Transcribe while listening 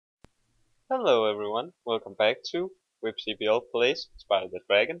Hello everyone, welcome back to WebCBL Plays Spyro the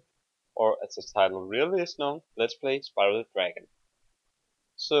Dragon, or as the title really is known, Let's Play Spyro the Dragon.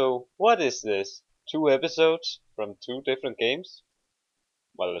 So, what is this? 2 episodes from 2 different games?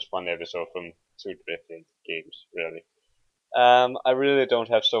 Well, there's 1 episode from 2 different games, really. I really don't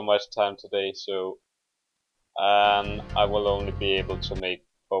have so much time today, so I will only be able to make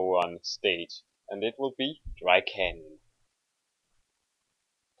 1 stage, and it will be Dry Canyon.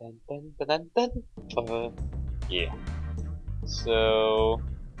 Dun, dun, dun, dun, dun. Yeah. So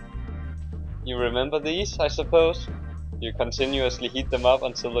you remember these, I suppose? You continuously heat them up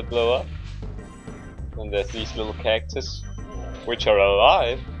until they blow up. And there's these little cactus, which are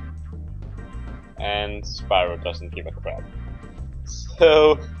alive. And Spyro doesn't give a crap.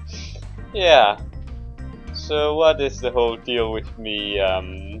 So, yeah. So what is the whole deal with me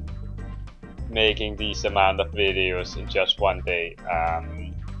making these amount of videos in just 1 day?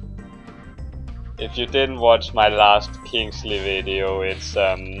 If you didn't watch my last Kingsley video, it's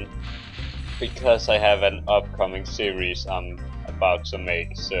because I have an upcoming series I'm about to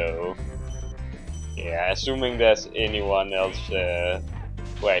make, so yeah, assuming there's anyone else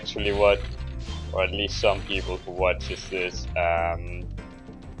who actually watch, or at least some people who watches this,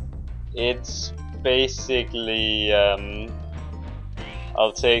 it's basically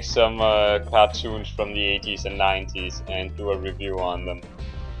I'll take some cartoons from the 80s and 90s and do a review on them.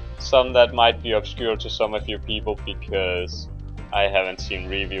 Some that might be obscure to some of you people because I haven't seen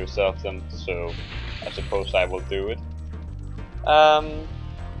reviews of them, so I suppose I will do it.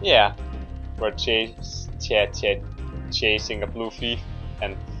 Yeah, we're chasing a blue thief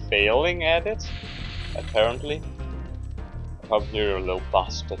and failing at it, apparently. Come here, you little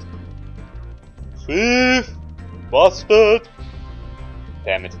bastard. Thief! Bastard!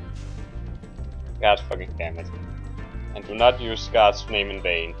 Damn it. God fucking damn it. And do not use God's name in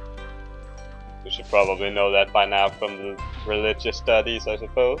vain. You should probably know that by now from the religious studies, I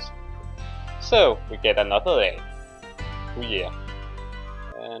suppose. So, we get another A. Oh yeah.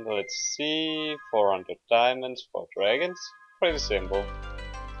 And let's see, 400 diamonds for dragons. Pretty simple.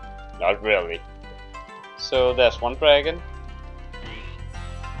 Not really. So, there's 1 dragon.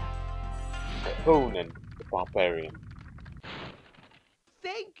 Conan, the barbarian.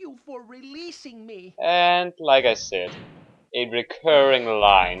 Thank you for releasing me. And, like I said, a recurring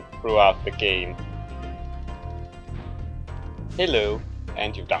line throughout the game. Hello,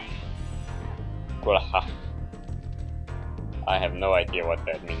 and you die. Guraha. I have no idea what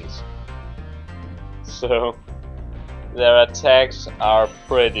that means. So, their attacks are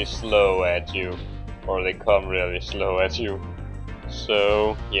pretty slow at you, or they come really slow at you.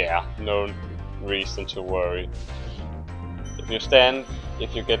 So, yeah, no reason to worry.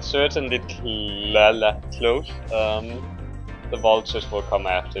 If you get certainly close, the vultures will come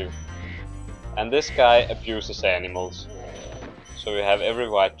after you. And this guy abuses animals, so you have every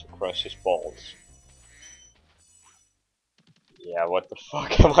right to crush his balls. Yeah, what the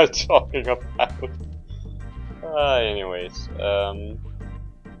fuck am I talking about? Anyways,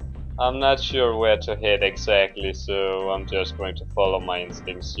 I'm not sure where to head exactly, so I'm just going to follow my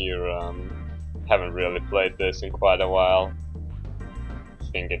instincts here. Haven't really played this in quite a while. I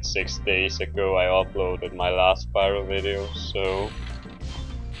think it's 6 days ago I uploaded my last Spyro video, so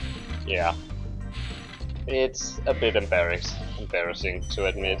yeah, it's a bit embarrassing to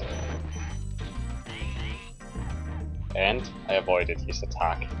admit. And I avoided his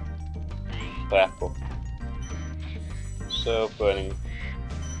attack. Bravo. So burn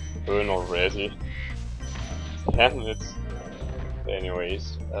already. Damn it.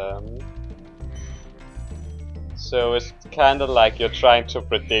 Anyways, so it's kinda like you're trying to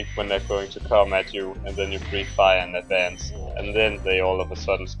predict when they're going to come at you, and then you breathe fire in advance, and then they all of a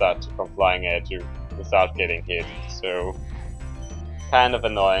sudden start to come flying at you without getting hit, so kind of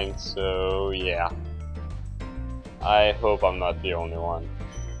annoying, so yeah. I hope I'm not the only one.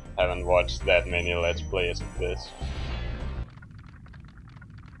 Haven't watched that many Let's Plays of this.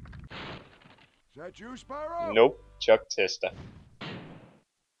 Is that you, Spyro? Nope, Chuck Tester.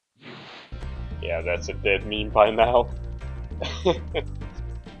 Yeah, that's a dead meme by now.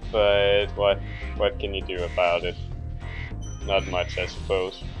 But what can you do about it? Not much, I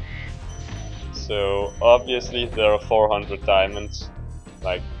suppose. So obviously there are 400 diamonds.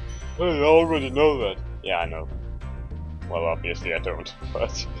 Like, hey, I already know that. Yeah, I know. Well, obviously I don't,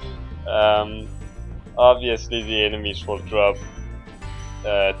 but obviously the enemies will drop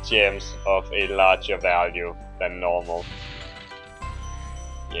gems of a larger value than normal.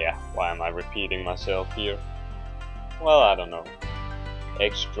 Yeah, why am I repeating myself here? Well, I don't know.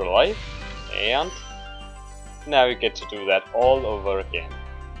 Extra life, and now you get to do that all over again.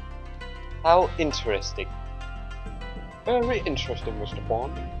 How interesting. Very interesting, Mr.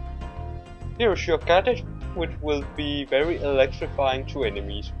 Bond. Here's your gadget, which will be very electrifying to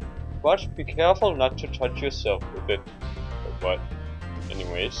enemies. But be careful not to touch yourself with it. But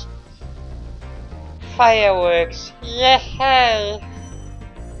anyways. Fireworks! Yay!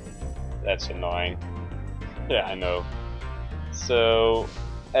 That's annoying. Yeah, I know. So,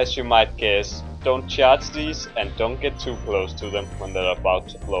 as you might guess, don't charge these and don't get too close to them when they're about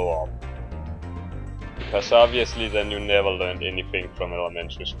to blow up. Because obviously then you never learned anything from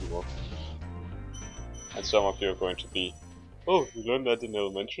elementary school. And some of you are going to be, oh, you learned that in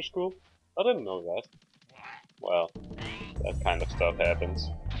elementary school? I didn't know that. Well, that kind of stuff happens,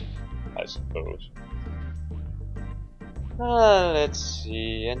 I suppose. Let's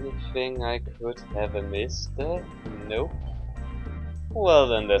see, anything I could have missed there? Nope. Well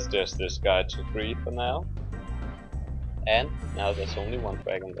then there's just this guy to free for now. And now there's only one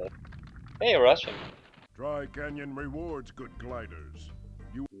dragon left. Hey, Russian! Dry Canyon rewards good gliders.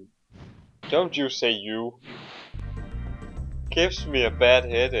 Don't you say you. Gives me a bad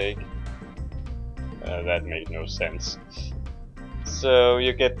headache. That made no sense. So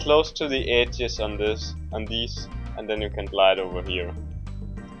you get close to the edges on these, and then you can glide over here.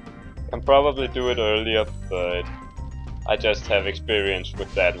 Can probably do it earlier, but I just have experience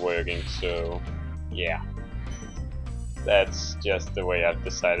with that working, so yeah. That's just the way I've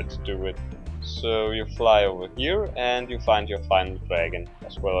decided to do it. So you fly over here and you find your final dragon,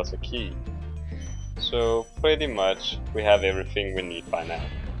 as well as a key. So pretty much we have everything we need by now.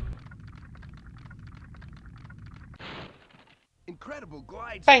 Incredible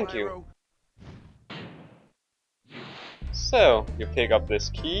glide, Thank you. So you pick up this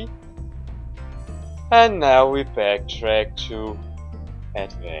key, and now we backtrack to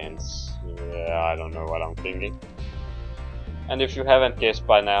advance. Yeah, I don't know what I'm thinking. And if you haven't guessed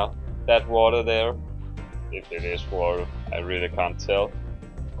by now, that water there, if it is water, I really can't tell,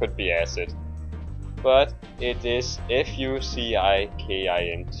 could be acid. But it is FUCIKINT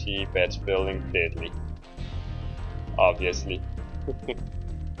bad spelling deadly. Obviously.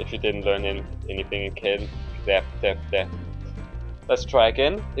 If you didn't learn anything in chem, Let's try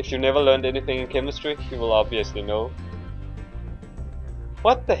again. If you never learned anything in chemistry, you will obviously know.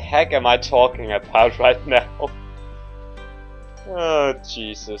 What the heck am I talking about right now? Oh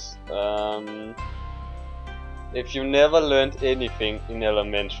Jesus. If you never learned anything in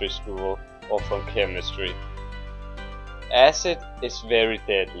elementary school or from chemistry, acid is very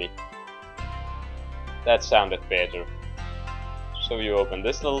deadly. That sounded better. So you open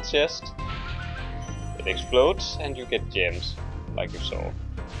this little chest, it explodes and you get gems, like you saw.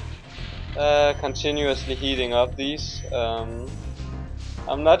 Continuously heating up these.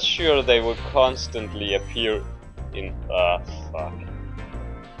 I'm not sure they will constantly appear in... fuck.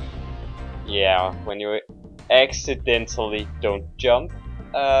 Yeah, when you accidentally don't jump,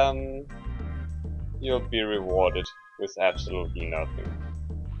 you'll be rewarded with absolutely nothing.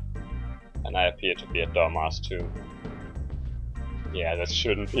 And I appear to be a dumbass too. Yeah, that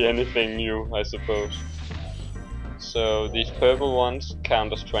shouldn't be anything new, I suppose. So these purple ones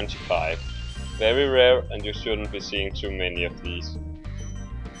count as 25. Very rare, and you shouldn't be seeing too many of these.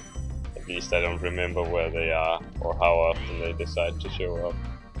 At least I don't remember where they are, or how often they decide to show up.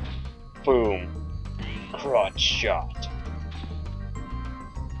 Boom! Crotch shot!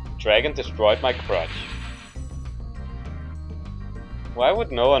 Dragon destroyed my crotch. Why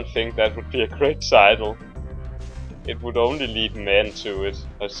would no one think that would be a great title? It would only lead men to it,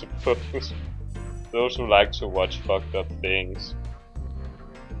 I suppose. Those who like to watch fucked up things.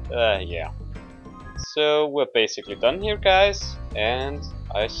 Yeah. So we're basically done here, guys, and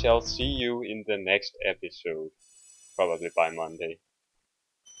I shall see you in the next episode. Probably by Monday.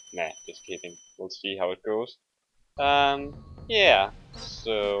 Nah, just kidding. We'll see how it goes. Yeah.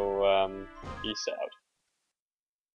 So, peace out.